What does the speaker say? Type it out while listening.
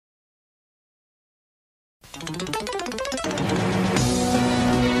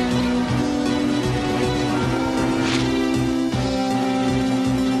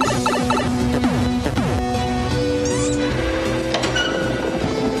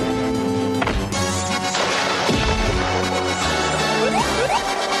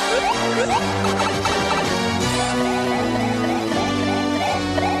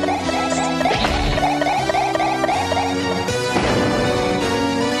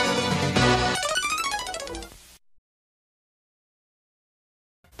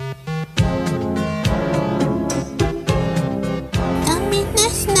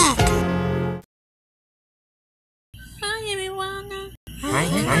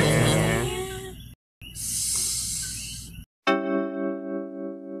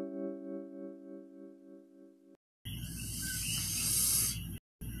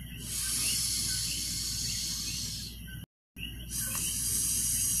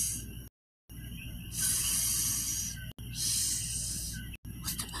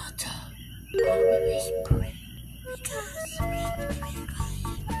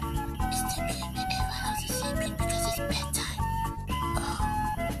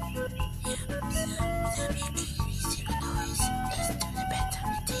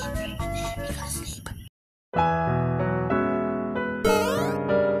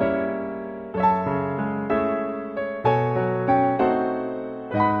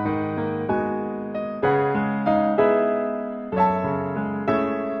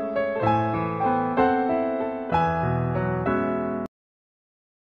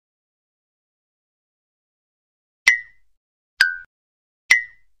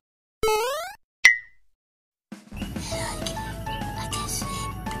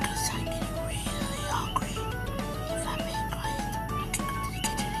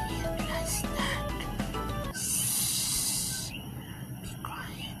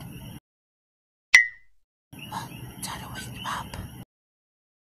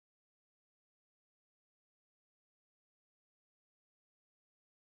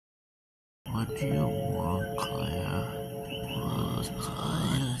What do you want, Claire?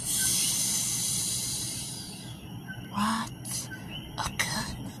 What? A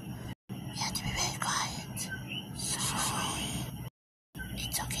gun? You have to be very quiet. Sorry.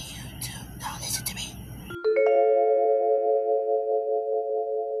 It's okay, you two. Now listen to me.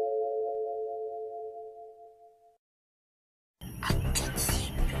 I can't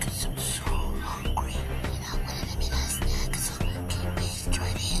sleep because I'm so hungry. And I wanted to make a snack, so can we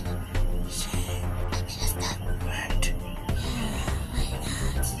join in? Sure. I made a snack right. Yeah, why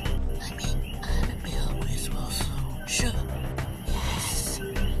not? I mean, I'm a bit hungry as well, so sure. Yes.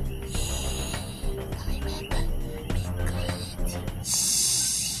 Yeah. Now remember, be quiet.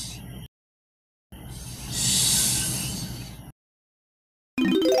 Shh.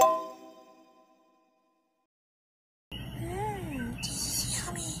 This is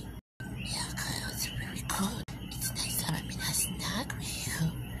yummy. Yeah, Kyle, it's really good. It's nice to have a midnight snack with you.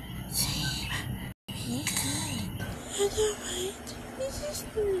 Same. Really good. I know, right? This is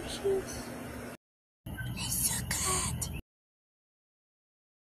delicious. It's so good.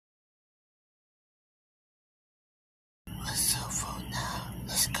 We're so full now.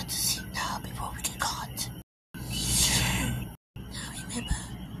 Let's go to sleep now before we get caught. Sure. Now remember,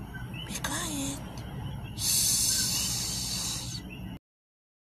 be quiet.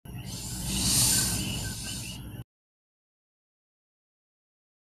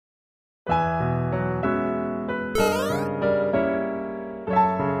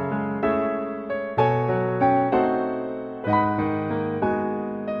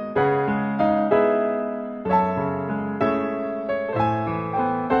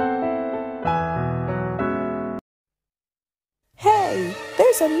 Hey,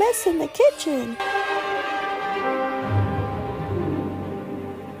 there's a mess in the kitchen.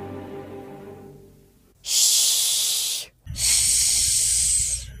 Shh.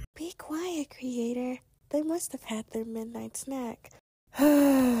 Shh. Be quiet, creator. They must have had their midnight snack.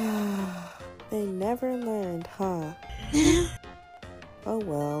 They never learned, huh? Oh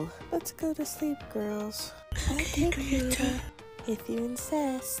well, let's go to sleep, girls. Okay, creator, if you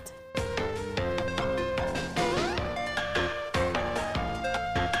insist.